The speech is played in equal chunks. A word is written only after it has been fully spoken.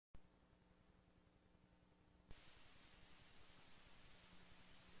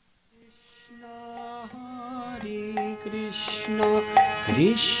Krishna,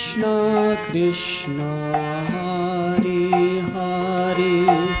 Krishna Krishna, Hare Hare,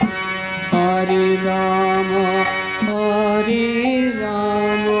 Hare Rama, Hare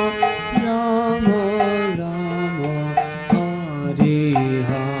Rama, Rama Rama, Hare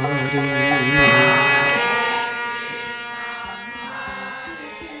Hare.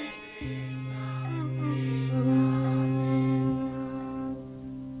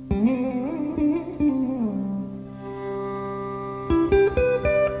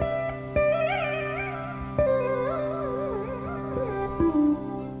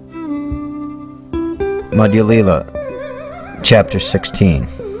 Madhya Lila, Chapter 16.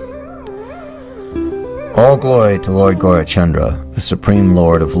 All glory to Lord Gaurachandra, the Supreme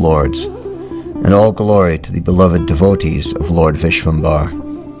Lord of Lords, and all glory to the beloved devotees of Lord Vishvambar.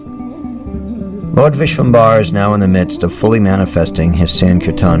 Lord Vishvambar is now in the midst of fully manifesting his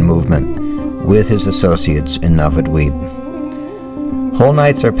Sankirtan movement with his associates in Navadvip. Whole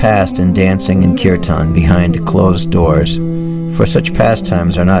nights are passed in dancing and kirtan behind closed doors, for such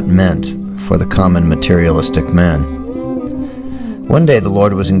pastimes are not meant for the common materialistic man. One day the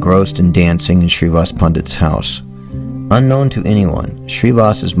Lord was engrossed in dancing in Srivas Pandit's house. Unknown to anyone,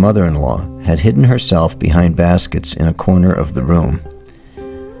 Srivas's mother-in-law had hidden herself behind baskets in a corner of the room.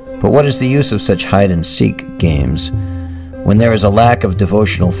 But what is the use of such hide-and-seek games? When there is a lack of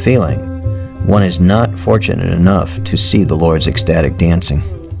devotional feeling, one is not fortunate enough to see the Lord's ecstatic dancing.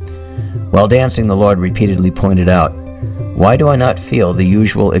 While dancing, the Lord repeatedly pointed out, "Why do I not feel the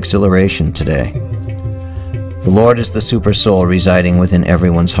usual exhilaration today?" The Lord is the super soul residing within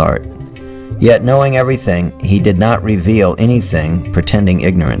everyone's heart. Yet knowing everything, he did not reveal anything, pretending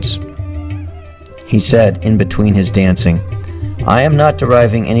ignorance. He said in between his dancing, "I am not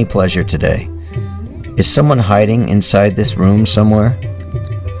deriving any pleasure today. Is someone hiding inside this room somewhere?"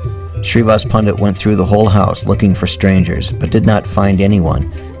 Srivas Pandit went through the whole house looking for strangers, but did not find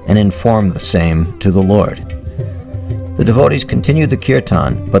anyone, and informed the same to the Lord. The devotees continued the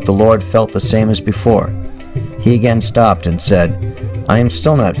kirtan, but the Lord felt the same as before. He again stopped and said, "I am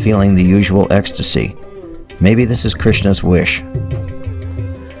still not feeling the usual ecstasy. Maybe this is Krishna's wish."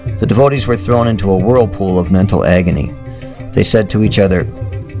 The devotees were thrown into a whirlpool of mental agony. They said to each other,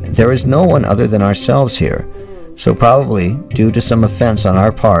 "There is no one other than ourselves here, so probably, due to some offense on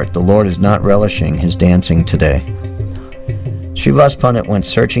our part, the Lord is not relishing his dancing today." Srivas Pandit went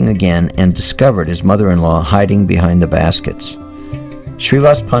searching again and discovered his mother-in-law hiding behind the baskets.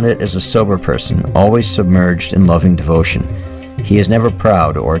 Srivas Pandit is a sober person, always submerged in loving devotion. He is never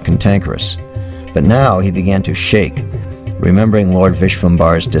proud or cantankerous. But now he began to shake, remembering Lord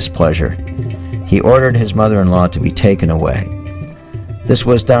Vishvambar's displeasure. He ordered his mother-in-law to be taken away. This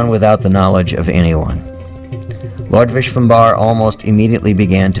was done without the knowledge of anyone. Lord Vishvambar almost immediately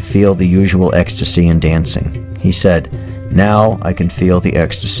began to feel the usual ecstasy in dancing. He said, "Now I can feel the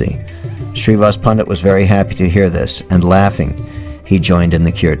ecstasy." Srivas Pandit was very happy to hear this, and laughing, he joined in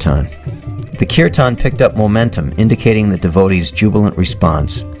the kirtan. The kirtan picked up momentum, indicating the devotees' jubilant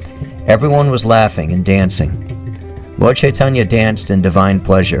response. Everyone was laughing and dancing. Lord Chaitanya danced in divine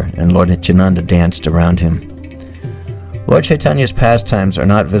pleasure, and Lord Nityananda danced around him. Lord Chaitanya's pastimes are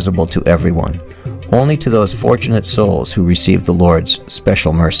not visible to everyone, only to those fortunate souls who receive the Lord's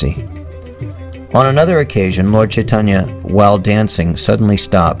special mercy. On another occasion, Lord Chaitanya, while dancing, suddenly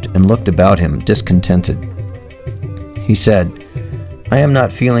stopped and looked about him discontented. He said, "I am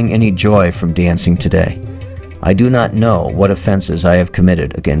not feeling any joy from dancing today. I do not know what offenses I have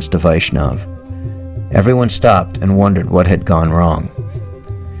committed against a Vaishnava." Everyone stopped and wondered what had gone wrong.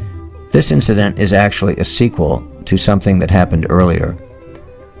 This incident is actually a sequel to something that happened earlier.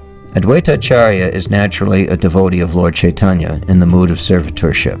 Advaita Acharya is naturally a devotee of Lord Chaitanya in the mood of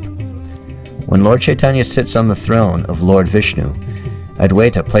servitorship. When Lord Chaitanya sits on the throne of Lord Vishnu,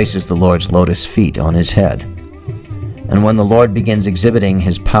 Advaita places the Lord's lotus feet on his head. And when the Lord begins exhibiting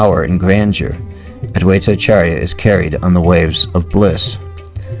his power and grandeur, Advaita Acharya is carried on the waves of bliss.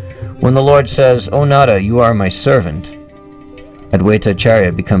 When the Lord says, "O Nada, you are my servant," Advaita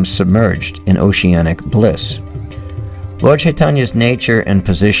Acharya becomes submerged in oceanic bliss. Lord Chaitanya's nature and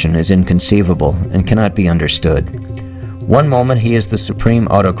position is inconceivable and cannot be understood. One moment he is the supreme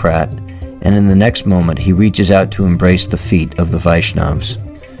autocrat, and in the next moment he reaches out to embrace the feet of the Vaishnavas.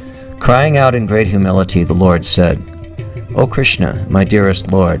 Crying out in great humility, the Lord said, "O Krishna, my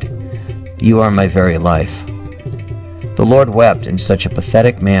dearest Lord, you are my very life." The Lord wept in such a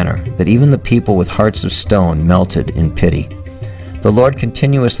pathetic manner that even the people with hearts of stone melted in pity. The Lord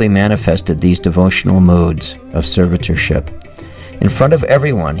continuously manifested these devotional moods of servitorship. In front of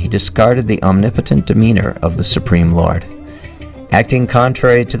everyone, he discarded the omnipotent demeanor of the Supreme Lord. Acting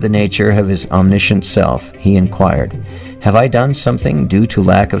contrary to the nature of his omniscient self, he inquired, "Have I done something due to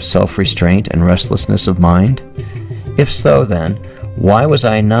lack of self-restraint and restlessness of mind? If so, then, why was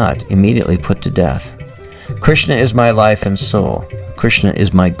I not immediately put to death? Krishna is my life and soul. Krishna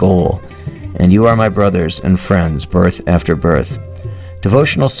is my goal, and you are my brothers and friends, birth after birth.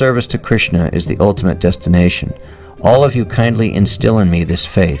 Devotional service to Krishna is the ultimate destination. All of you kindly instill in me this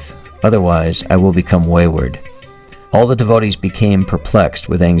faith, otherwise I will become wayward." All the devotees became perplexed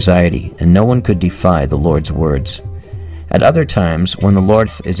with anxiety, and no one could defy the Lord's words. At other times, when the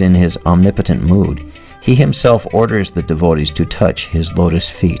Lord is in his omnipotent mood, he himself orders the devotees to touch his lotus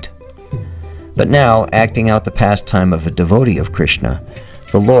feet. But now, acting out the pastime of a devotee of Krishna,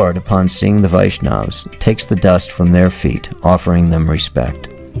 the Lord, upon seeing the Vaishnavas, takes the dust from their feet, offering them respect.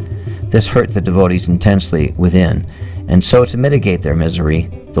 This hurt the devotees intensely within, and so to mitigate their misery,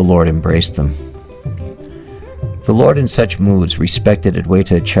 the Lord embraced them. The Lord in such moods respected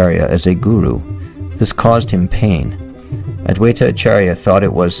Advaita Acharya as a guru. This caused him pain. Advaita Acharya thought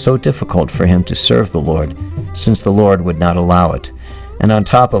it was so difficult for him to serve the Lord, since the Lord would not allow it. And on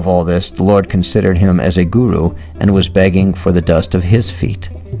top of all this, the Lord considered him as a guru and was begging for the dust of his feet.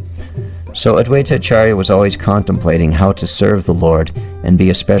 So Advaita Acharya was always contemplating how to serve the Lord and be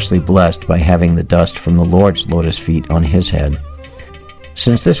especially blessed by having the dust from the Lord's lotus feet on his head.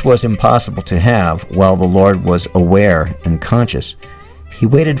 Since this was impossible to have while the Lord was aware and conscious, he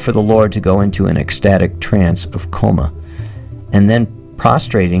waited for the Lord to go into an ecstatic trance of coma, and then,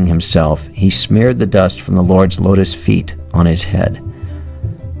 prostrating himself, he smeared the dust from the Lord's lotus feet on his head.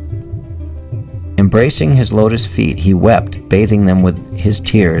 Embracing his lotus feet, he wept, bathing them with his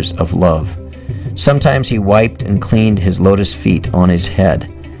tears of love. Sometimes he wiped and cleaned his lotus feet on his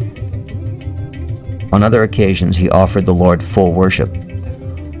head. On other occasions, he offered the Lord full worship.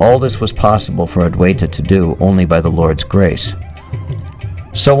 All this was possible for Advaita to do only by the Lord's grace.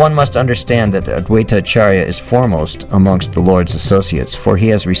 So one must understand that Advaita Acharya is foremost amongst the Lord's associates, for he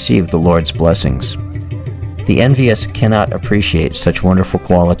has received the Lord's blessings. The envious cannot appreciate such wonderful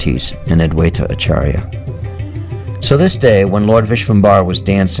qualities in Advaita Acharya. So this day, when Lord Vishvambara was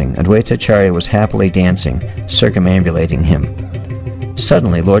dancing, Advaita Acharya was happily dancing, circumambulating him.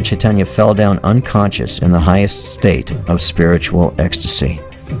 Suddenly, Lord Chaitanya fell down unconscious in the highest state of spiritual ecstasy.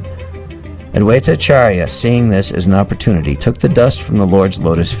 Advaita Acharya, seeing this as an opportunity, took the dust from the Lord's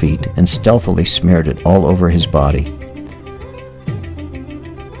lotus feet and stealthily smeared it all over his body.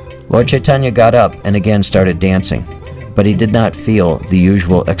 Lord Chaitanya got up and again started dancing, but he did not feel the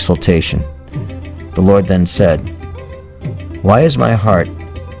usual exultation. The Lord then said, "Why is my heart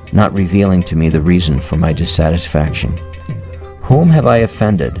not revealing to me the reason for my dissatisfaction? Whom have I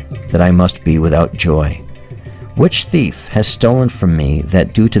offended that I must be without joy? Which thief has stolen from me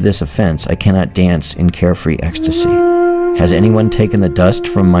that due to this offense I cannot dance in carefree ecstasy? Has anyone taken the dust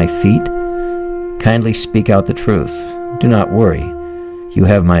from my feet? Kindly speak out the truth. Do not worry. You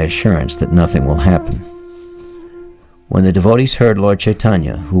have my assurance that nothing will happen." When the devotees heard Lord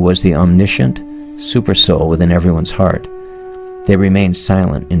Chaitanya, who was the omniscient supersoul within everyone's heart, they remained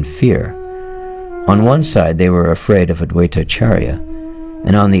silent in fear. On one side they were afraid of Advaita Acharya,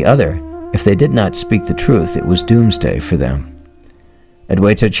 and on the other, if they did not speak the truth, it was doomsday for them.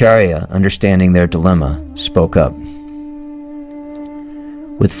 Advaita Acharya, understanding their dilemma, spoke up.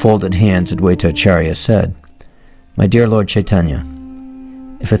 With folded hands, Advaita Acharya said, "My dear Lord Chaitanya,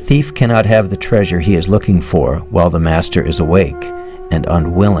 if a thief cannot have the treasure he is looking for while the master is awake and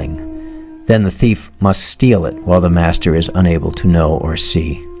unwilling, then the thief must steal it while the master is unable to know or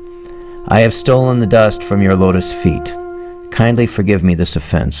see. I have stolen the dust from your lotus feet. Kindly forgive me this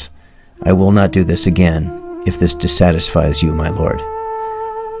offense. I will not do this again, if this dissatisfies you, my Lord."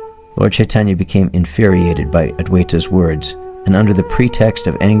 Lord Chaitanya became infuriated by Advaita's words, and under the pretext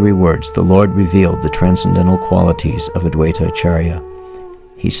of angry words, the Lord revealed the transcendental qualities of Advaita Acharya.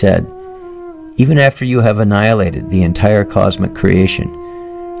 He said, "Even after you have annihilated the entire cosmic creation,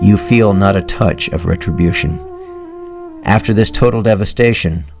 you feel not a touch of retribution. After this total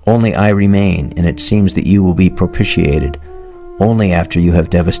devastation, only I remain, and it seems that you will be propitiated only after you have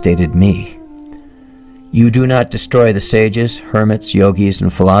devastated me. You do not destroy the sages, hermits, yogis,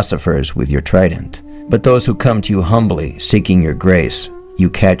 and philosophers with your trident, but those who come to you humbly, seeking your grace, you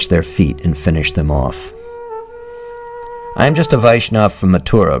catch their feet and finish them off. I am just a Vaishnava from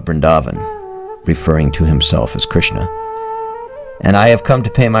Mathura, Vrindavan," referring to himself as Krishna, "and I have come to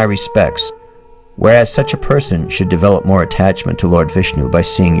pay my respects, whereas such a person should develop more attachment to Lord Vishnu by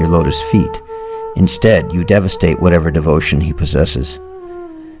seeing your lotus feet. Instead, you devastate whatever devotion he possesses.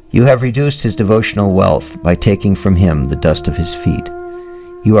 You have reduced his devotional wealth by taking from him the dust of his feet.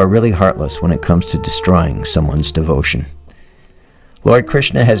 You are really heartless when it comes to destroying someone's devotion." Lord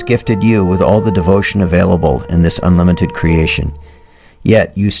Krishna has gifted you with all the devotion available in this unlimited creation.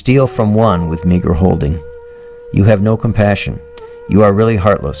 Yet you steal from one with meager holding. You have no compassion. You are really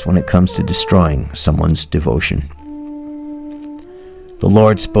heartless when it comes to destroying someone's devotion. The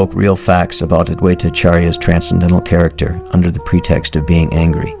Lord spoke real facts about Advaita Acharya's transcendental character under the pretext of being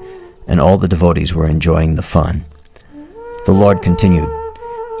angry, and all the devotees were enjoying the fun. The Lord continued,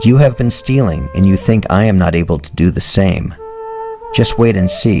 "You have been stealing, and you think I am not able to do the same. Just wait and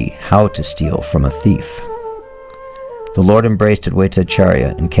see how to steal from a thief." The Lord embraced Advaita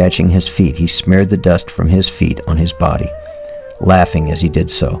Acharya, and catching his feet, he smeared the dust from his feet on his body, laughing as he did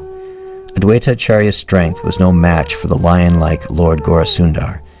so. Advaita Acharya's strength was no match for the lion-like Lord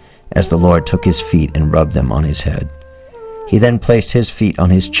Gaurasundar, as the Lord took his feet and rubbed them on his head. He then placed his feet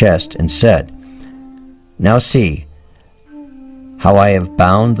on his chest and said, "Now see how I have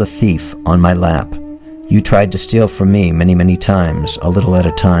bound the thief on my lap. You tried to steal from me many, many times, a little at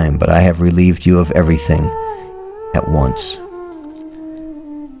a time, but I have relieved you of everything at once."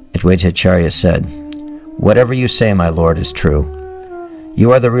 Advaita Acharya said, "Whatever you say, my Lord, is true.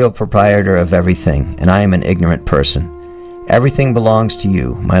 You are the real proprietor of everything, and I am an ignorant person. Everything belongs to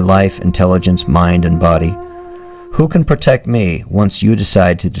you, my life, intelligence, mind, and body. Who can protect me once you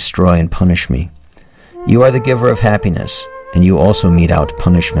decide to destroy and punish me? You are the giver of happiness, and you also mete out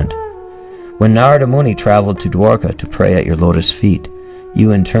punishment. When Narada Muni traveled to Dwarka to pray at your lotus feet,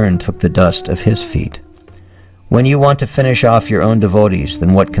 you in turn took the dust of his feet. When you want to finish off your own devotees,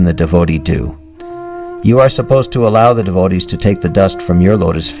 then what can the devotee do? You are supposed to allow the devotees to take the dust from your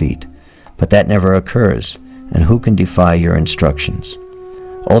lotus feet, but that never occurs, and who can defy your instructions?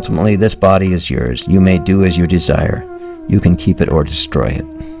 Ultimately, this body is yours. You may do as you desire. You can keep it or destroy it."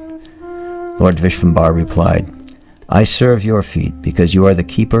 Lord Vishvambara replied, "I serve your feet because you are the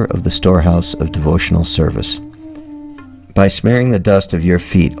keeper of the storehouse of devotional service. By smearing the dust of your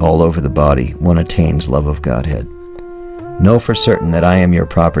feet all over the body, one attains love of Godhead. Know for certain that I am your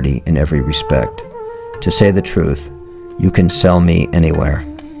property in every respect. To say the truth, you can sell me anywhere."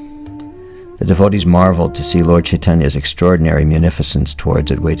 The devotees marveled to see Lord Chaitanya's extraordinary munificence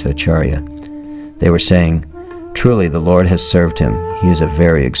towards Advaita Acharya. They were saying, "Truly the Lord has served him. He is a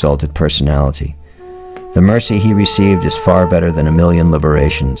very exalted personality. The mercy he received is far better than 1,000,000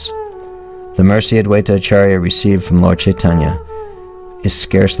 liberations. The mercy Advaita Acharya received from Lord Chaitanya is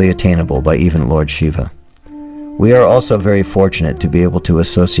scarcely attainable by even Lord Shiva. We are also very fortunate to be able to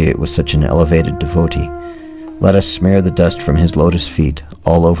associate with such an elevated devotee. Let us smear the dust from his lotus feet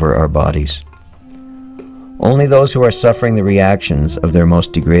all over our bodies." Only those who are suffering the reactions of their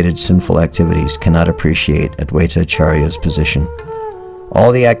most degraded sinful activities cannot appreciate Advaita Acharya's position.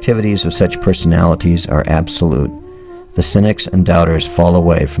 All the activities of such personalities are absolute. The cynics and doubters fall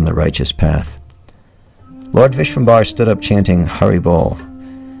away from the righteous path. Lord Vishvambara stood up chanting Hari Bol,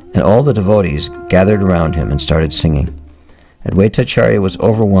 and all the devotees gathered around him and started singing. Advaita Acharya was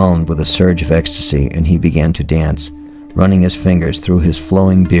overwhelmed with a surge of ecstasy, and he began to dance, running his fingers through his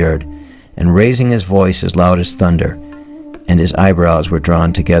flowing beard and raising his voice as loud as thunder, and his eyebrows were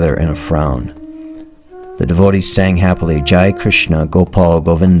drawn together in a frown. The devotees sang happily, "Jai Krishna, Gopal,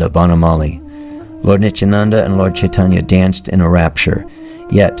 Govinda, Banamali." Lord Nityananda and Lord Chaitanya danced in a rapture,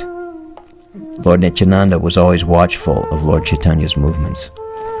 yet Lord Nityananda was always watchful of Lord Chaitanya's movements.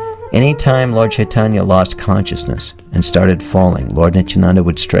 Any time Lord Chaitanya lost consciousness and started falling, Lord Nityananda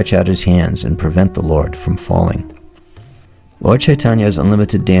would stretch out his hands and prevent the Lord from falling. Lord Chaitanya's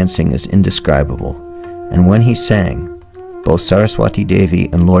unlimited dancing is indescribable, and when he sang, both Saraswati Devi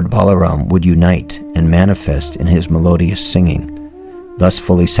and Lord Balaram would unite and manifest in his melodious singing, thus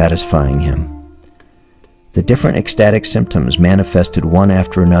fully satisfying him. The different ecstatic symptoms manifested one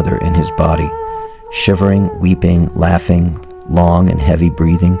after another in his body: shivering, weeping, laughing, long and heavy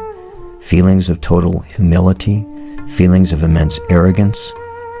breathing, feelings of total humility, feelings of immense arrogance,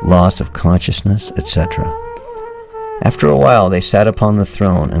 loss of consciousness, etc. After a while, they sat upon the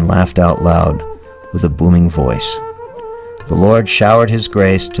throne and laughed out loud with a booming voice. The Lord showered his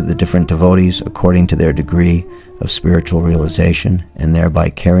grace to the different devotees according to their degree of spiritual realization, and thereby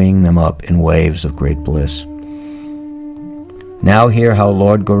carrying them up in waves of great bliss. Now hear how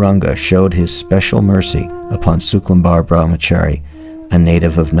Lord Gauranga showed his special mercy upon Suklambara Brahmachari, a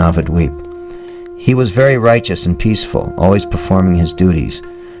native of Navadvip. He was very righteous and peaceful, always performing his duties.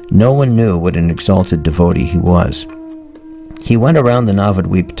 No one knew what an exalted devotee he was. He went around the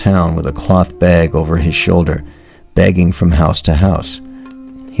Navadvip town with a cloth bag over his shoulder, begging from house to house.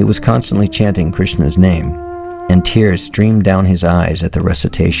 He was constantly chanting Krishna's name, and tears streamed down his eyes at the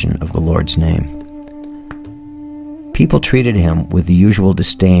recitation of the Lord's name. People treated him with the usual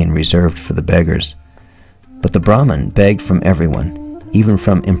disdain reserved for the beggars, but the Brahmin begged from everyone. even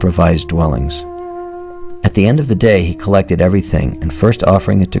from improvised dwellings. At the end of the day, he collected everything, and first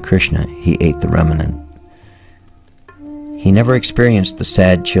offering it to Krishna, he ate the remnant. He never experienced the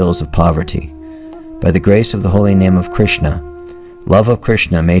sad chills of poverty. By the grace of the holy name of Krishna, love of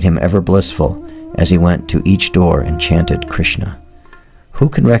Krishna made him ever blissful as he went to each door and chanted Krishna. Who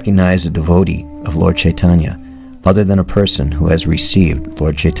can recognize a devotee of Lord Chaitanya other than a person who has received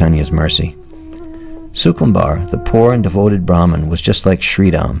Lord Chaitanya's mercy? Suklambara, the poor and devoted Brahmin, was just like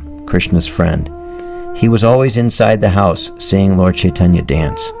Sridham, Krishna's friend. He was always inside the house seeing Lord Chaitanya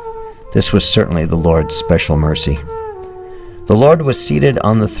dance. This was certainly the Lord's special mercy. The Lord was seated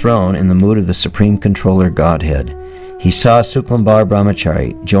on the throne in the mood of the Supreme Controller Godhead. He saw Suklambara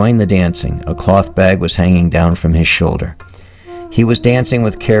Brahmachari join the dancing. A cloth bag was hanging down from his shoulder. He was dancing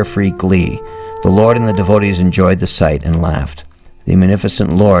with carefree glee. The Lord and the devotees enjoyed the sight and laughed. The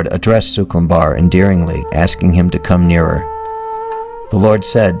munificent Lord addressed Suklambara endearingly, asking him to come nearer. The Lord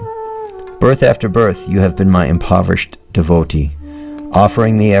said, "Birth after birth you have been my impoverished devotee,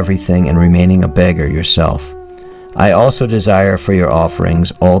 offering me everything and remaining a beggar yourself. I also desire for your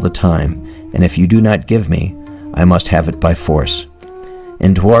offerings all the time, and if you do not give me, I must have it by force.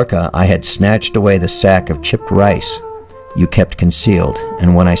 In Dwarka I had snatched away the sack of chipped rice you kept concealed,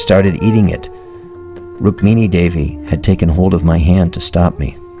 and when I started eating it, Rukmini Devi had taken hold of my hand to stop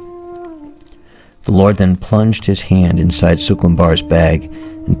me." The Lord then plunged his hand inside Suklambara's bag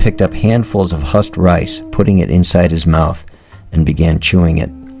and picked up handfuls of husked rice, putting it inside his mouth, and began chewing it.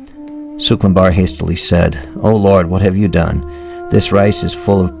 Suklambara hastily said, "O Lord, what have you done? This rice is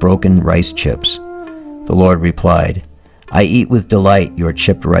full of broken rice chips." The Lord replied, "I eat with delight your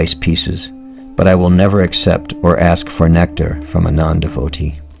chipped rice pieces, but I will never accept or ask for nectar from a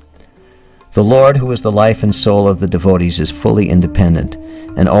non-devotee." The Lord, who is the life and soul of the devotees, is fully independent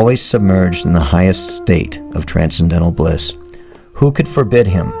and always submerged in the highest state of transcendental bliss. Who could forbid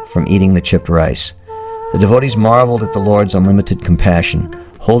him from eating the chipped rice? The devotees marveled at the Lord's unlimited compassion,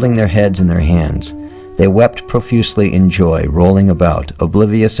 holding their heads in their hands. They wept profusely in joy, rolling about,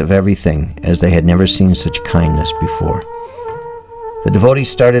 oblivious of everything, as they had never seen such kindness before. The devotees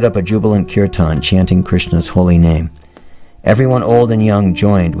started up a jubilant kirtan, chanting Krishna's holy name. Everyone old and young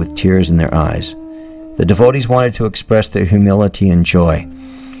joined with tears in their eyes. The devotees wanted to express their humility and joy.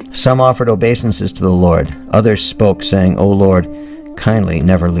 Some offered obeisances to the Lord. Others spoke, saying, "O Lord, kindly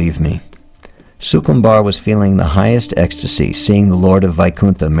never leave me." Suklambara was feeling the highest ecstasy, seeing the Lord of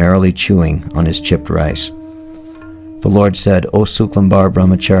Vaikuntha merrily chewing on his chipped rice. The Lord said, "O Suklambara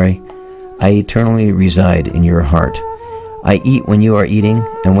Brahmachari, I eternally reside in your heart. I eat when you are eating,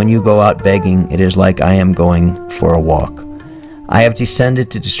 and when you go out begging, it is like I am going for a walk. I have descended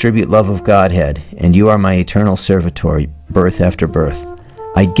to distribute love of Godhead, and you are my eternal servitor, birth after birth.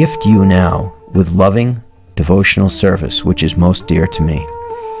 I gift you now with loving, devotional service, which is most dear to me."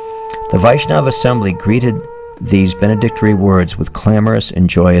 The Vaishnava assembly greeted these benedictory words with clamorous and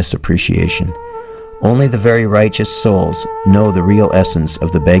joyous appreciation. Only the very righteous souls know the real essence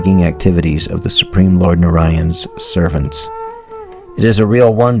of the begging activities of the Supreme Lord Narayan's servants. It is a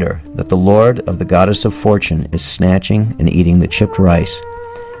real wonder that the Lord of the Goddess of Fortune is snatching and eating the chipped rice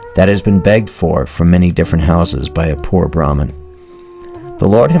that has been begged for from many different houses by a poor Brahmin. The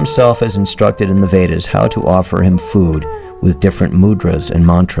Lord himself has instructed in the Vedas how to offer him food with different mudras and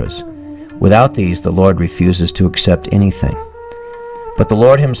mantras. Without these, the Lord refuses to accept anything. But the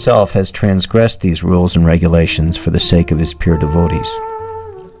Lord himself has transgressed these rules and regulations for the sake of his pure devotees.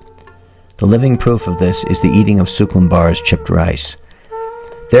 The living proof of this is the eating of Suklambara's chipped rice.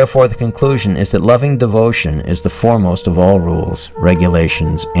 Therefore, the conclusion is that loving devotion is the foremost of all rules,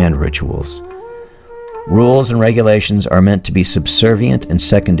 regulations, and rituals. Rules and regulations are meant to be subservient and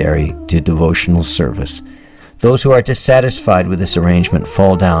secondary to devotional service. Those who are dissatisfied with this arrangement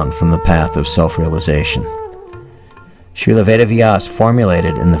fall down from the path of self-realization. Srila Vedavyas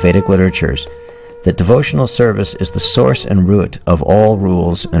formulated in the Vedic literatures that devotional service is the source and root of all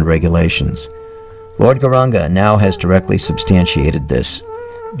rules and regulations. Lord Gauranga now has directly substantiated this.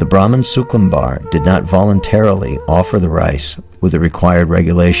 The Brahmin Suklambara did not voluntarily offer the rice with the required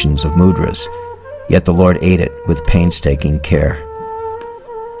regulations of mudras, yet the Lord ate it with painstaking care.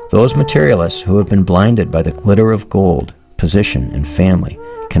 Those materialists who have been blinded by the glitter of gold, position, and family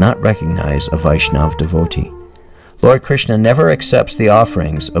cannot recognize a Vaishnava devotee. Lord Krishna never accepts the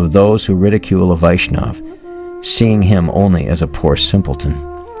offerings of those who ridicule a Vaishnava, seeing him only as a poor simpleton.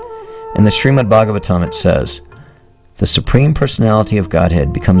 In the Srimad Bhagavatam it says, "The Supreme Personality of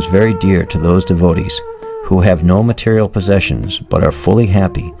Godhead becomes very dear to those devotees who have no material possessions but are fully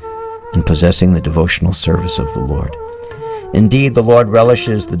happy in possessing the devotional service of the Lord. Indeed, the Lord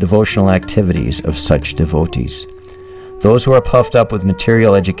relishes the devotional activities of such devotees. Those who are puffed up with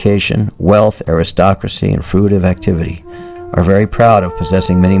material education, wealth, aristocracy, and fruitive activity are very proud of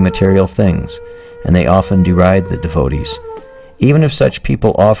possessing many material things, and they often deride the devotees. Even if such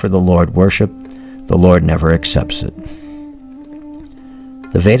people offer the Lord worship, the Lord never accepts it.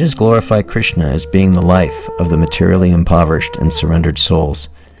 The Vedas glorify Krishna as being the life of the materially impoverished and surrendered souls,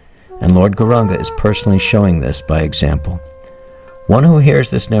 and Lord Gauranga is personally showing this by example. One who hears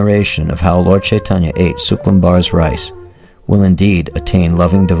this narration of how Lord Chaitanya ate Suklambara's rice will indeed attain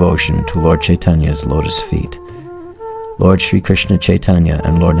loving devotion to Lord Chaitanya's lotus feet. Lord Sri Krishna Chaitanya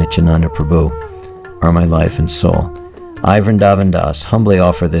and Lord Nityananda Prabhu are my life and soul. I, Vrindavan Das, humbly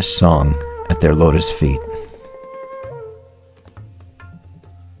offer this song at their lotus feet.